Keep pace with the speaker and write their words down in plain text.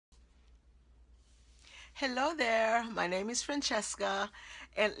Hello there, my name is Francesca,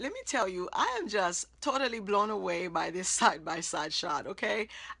 and let me tell you, I am just totally blown away by this side-by-side shot, okay?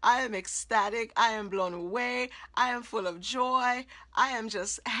 I am ecstatic, I am blown away, I am full of joy, I am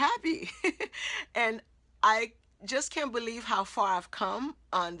just happy. And I just can't believe how far I've come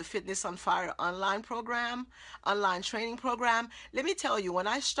on the Fitness on Fire online training program. Let me tell you, when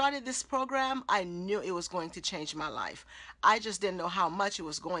I started this program, I knew it was going to change my life. I just didn't know how much it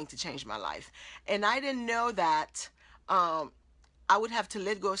was going to change my life. And I didn't know that um, I would have to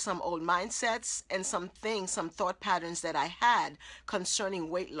let go of some old mindsets and some things, some thought patterns that I had concerning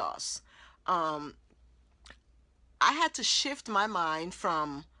weight loss. Um, I had to shift my mind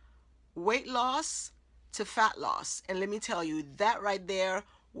from weight loss to fat loss. And let me tell you, that right there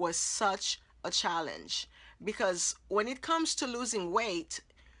was such a challenge because when it comes to losing weight,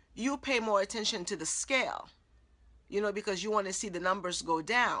 you pay more attention to the scale, because you want to see the numbers go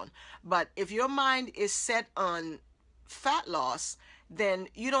down. But if your mind is set on fat loss, then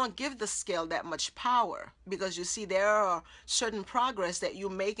you don't give the scale that much power because you see there are certain progress that you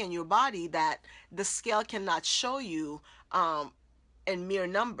make in your body that the scale cannot show you in mere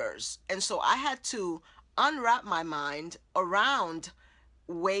numbers. And so I had to unwrap my mind around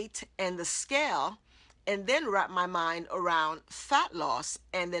weight and the scale, and then wrap my mind around fat loss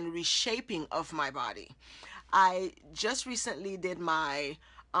and then reshaping of my body. I just recently did my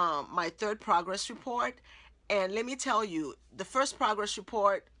third progress report, and let me tell you, the first progress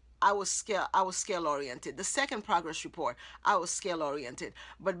report, I was scale oriented. The second progress report, I was scale oriented.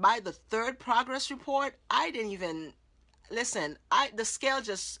 But by the third progress report, I didn't even listen. The scale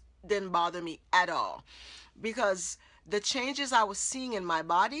just didn't bother me at all because the changes I was seeing in my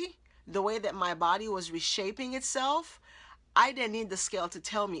body, the way that my body was reshaping itself, I didn't need the scale to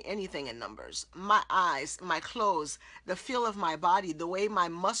tell me anything in numbers. My eyes, my clothes, the feel of my body, the way my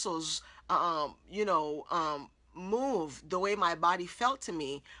muscles, move, the way my body felt to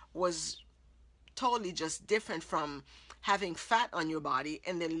me was totally just different from having fat on your body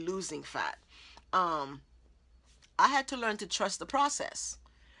and then losing fat. Um, I had to learn to trust the process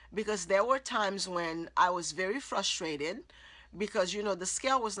because there were times when I was very frustrated because the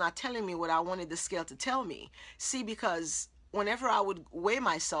scale was not telling me what I wanted the scale to tell me. See, because whenever I would weigh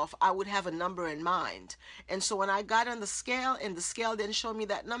myself, I would have a number in mind. And so when I got on the scale and the scale didn't show me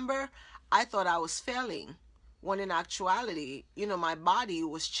that number, I thought I was failing. When in actuality, my body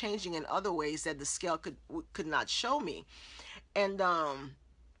was changing in other ways that the scale could not show me. And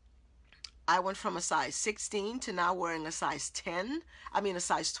I went from a size 16 to now wearing a size 10. I mean, a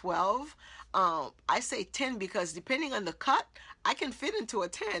size 12. I say 10 because depending on the cut, I can fit into a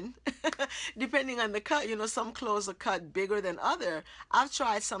 10. Depending on the cut, some clothes are cut bigger than other. I've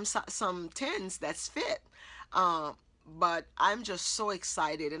tried some 10s that's fit. But I'm just so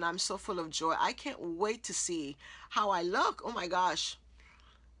excited and I'm so full of joy. I can't wait to see how I look. Oh my gosh.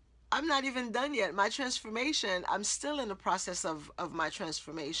 I'm not even done yet. My transformation, I'm still in the process of my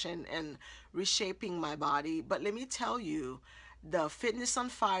transformation and reshaping my body. But let me tell you, the Fitness on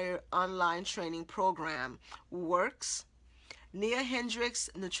Fire online training program works. Nia Hendricks,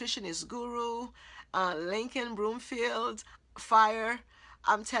 nutritionist guru, Lincoln Broomfield, Fire.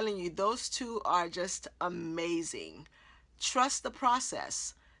 I'm telling you, those two are just amazing. Trust the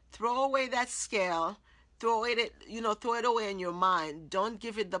process. Throw away that scale. Throw it away in your mind. Don't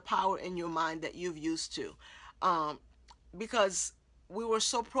give it the power in your mind that you've used to, because we're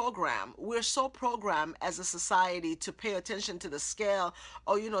so programmed as a society to pay attention to the scale,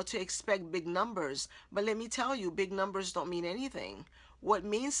 or to expect big numbers. But let me tell you, big numbers don't mean anything. What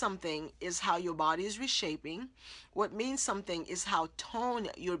means something is how your body is reshaping. What means something is how toned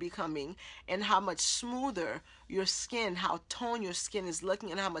you're becoming and how much smoother your skin, how toned your skin is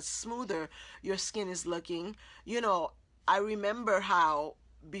looking and how much smoother your skin is looking. I remember how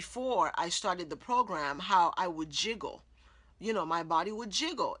before I started the program, how I would jiggle. My body would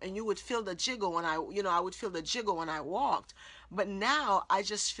jiggle and you would feel the jiggle when I would feel the jiggle when I walked. But now I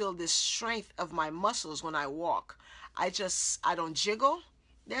just feel this strength of my muscles when I walk. I don't jiggle.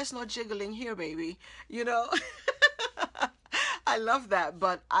 There's no jiggling here, baby. I love that,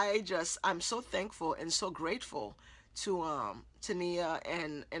 but I'm so thankful and so grateful to Nia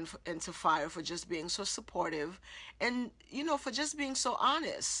and to Fire for just being so supportive and for just being so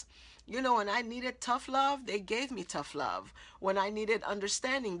honest. When I needed tough love, they gave me tough love. When I needed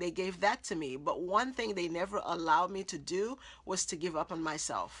understanding, they gave that to me. But one thing they never allowed me to do was to give up on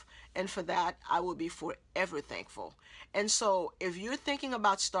myself. And for that, I will be forever thankful. And so if you're thinking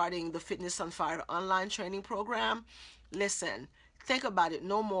about starting the Fitness on Fire online training program, listen, think about it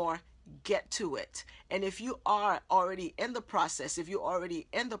no more. get to it. And if you are already in the process, if you're already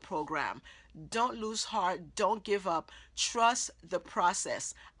in the program, don't lose heart, don't give up. Trust the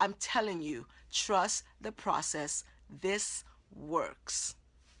process. I'm telling you, trust the process. This works.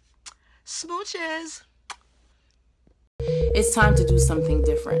 Smooches. It's time to do something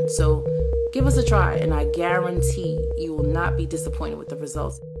different. So give us a try, and I guarantee you will not be disappointed with the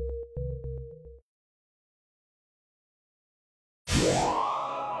results.